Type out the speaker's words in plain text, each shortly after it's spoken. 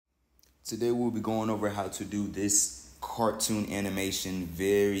Today we'll be going over how to do this cartoon animation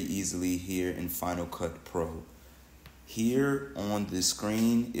very easily here in Final Cut Pro. Here on the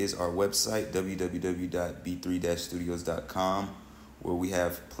screen is our website, www.b3-studios.com, where we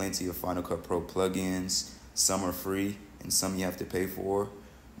have plenty of Final Cut Pro plugins. Some are free and some you have to pay for,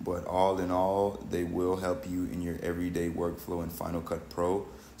 but all in all, they will help you in your everyday workflow in Final Cut Pro.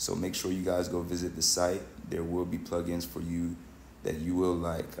 So make sure you guys go visit the site. There will be plugins for you that you will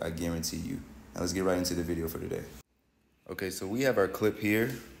like, I guarantee you. Now let's get right into the video for today. Okay, so we have our clip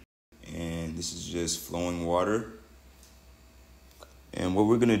here, and this is just flowing water. And what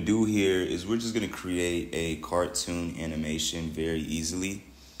we're gonna do here is we're just gonna create a cartoon animation very easily.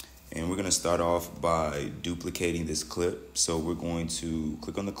 And we're gonna start off by duplicating this clip. So we're going to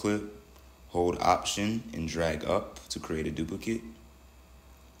click on the clip, hold Option and drag up to create a duplicate.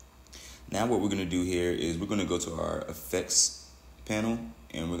 Now what we're gonna do here is we're gonna go to our effects panel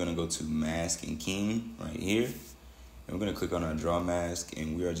and we're gonna go to mask and keying right here. And we're gonna click on our draw mask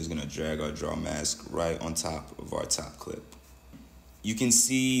and we are just gonna drag our draw mask right on top of our top clip. You can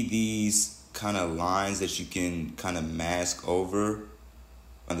see these kind of lines that you can kind of mask over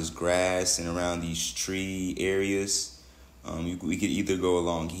on this grass and around these tree areas. We could either go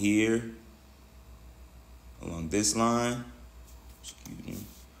along here, along this line,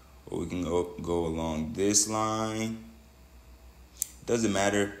 or we can go along this line. Doesn't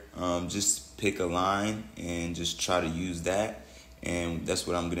matter, just pick a line and just try to use that. And that's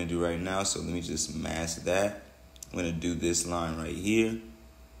what I'm gonna do right now. So let me just mask that. I'm gonna do this line right here.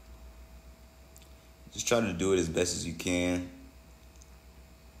 Just try to do it as best as you can,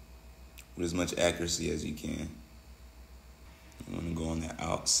 with as much accuracy as you can. I'm gonna go on the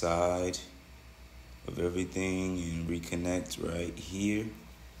outside of everything and reconnect right here.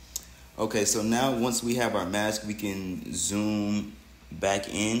 Okay, so now once we have our mask, we can zoom back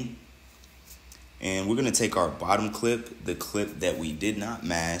in. And we're gonna take our bottom clip, the clip that we did not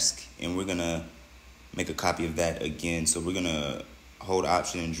mask, and we're gonna make a copy of that again. So we're gonna hold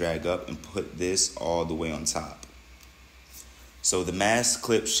Option and drag up and put this all the way on top. So the mask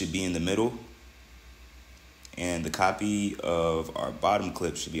clip should be in the middle, and the copy of our bottom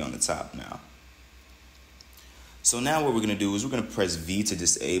clip should be on the top now. So now what we're gonna do is we're gonna press V to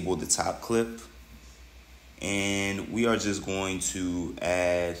disable the top clip, and we are just going to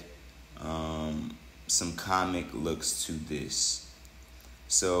add some comic looks to this.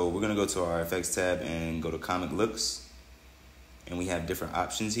 So we're gonna go to our effects tab and go to comic looks, and we have different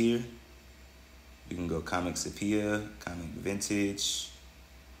options here. You can go comic sepia, comic vintage,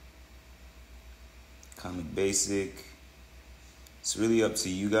 comic basic. It's really up to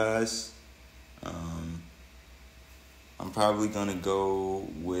you guys. I'm probably gonna go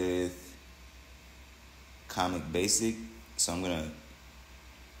with comic basic. So I'm gonna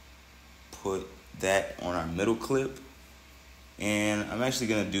put that on our middle clip. And I'm actually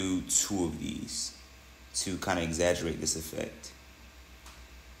gonna do 2 of these to kind of exaggerate this effect.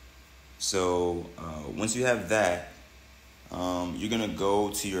 So once you have that, you're gonna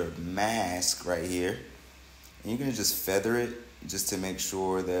go to your mask right here, and you're gonna just feather it just to make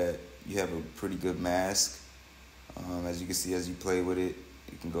sure that you have a pretty good mask. As you can see, as you play with it,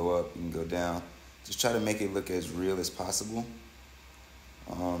 you can go up, you can go down. Just try to make it look as real as possible.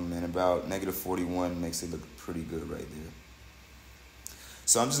 And about -41 makes it look pretty good right there.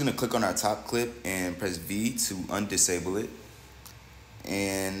 So I'm just gonna click on our top clip and press V to undisable it.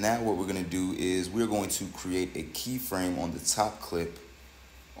 And now what we're gonna do is we're going to create a keyframe on the top clip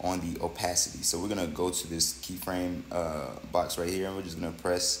on the opacity. So we're gonna go to this keyframe box right here, and we're just gonna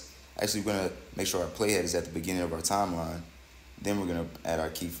press, actually we're gonna make sure our playhead is at the beginning of our timeline. Then we're gonna add our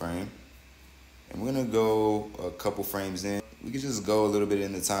keyframe. And we're gonna go a couple frames in. We can just go a little bit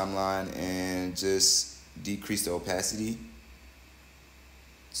in the timeline and just decrease the opacity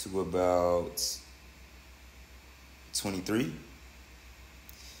to about 23.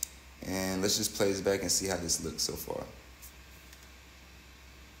 And let's just play this back and see how this looks so far.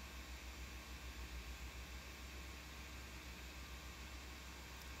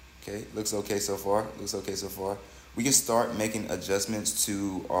 Okay, looks okay so far. Looks okay so far. We can start making adjustments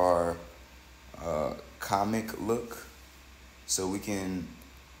to our comic look. So we can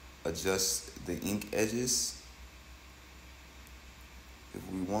adjust the ink edges if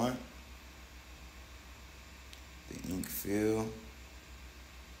we want. The ink fill.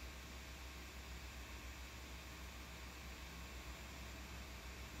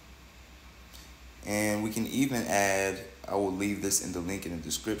 And we can even add, I will leave this in the link in the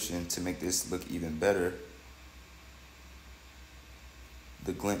description to make this look even better,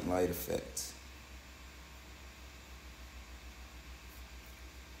 the glint light effect.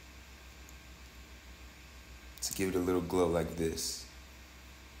 to give it a little glow like this.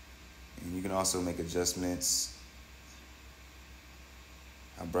 And you can also make adjustments,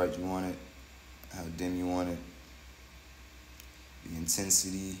 how bright you want it, how dim you want it, the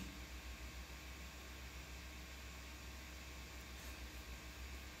intensity.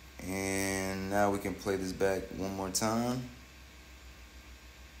 And now we can play this back one more time.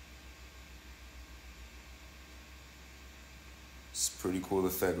 It's a pretty cool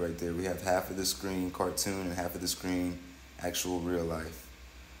effect right there. We have half of the screen cartoon and half of the screen actual real life.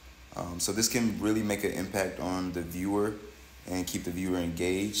 So this can really make an impact on the viewer and keep the viewer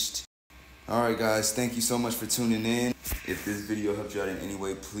engaged. Alright guys, thank you so much for tuning in. If this video helped you out in any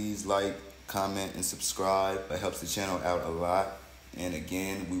way, please like, comment, and subscribe. That helps the channel out a lot. And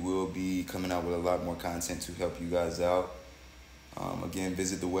again, we will be coming out with a lot more content to help you guys out. Again,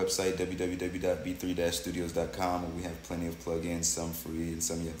 visit the website, www.b3-studios.com, where we have plenty of plugins, some free and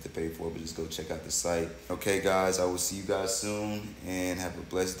some you have to pay for, but just go check out the site. Okay, guys, I will see you guys soon, and have a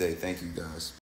blessed day. Thank you, guys.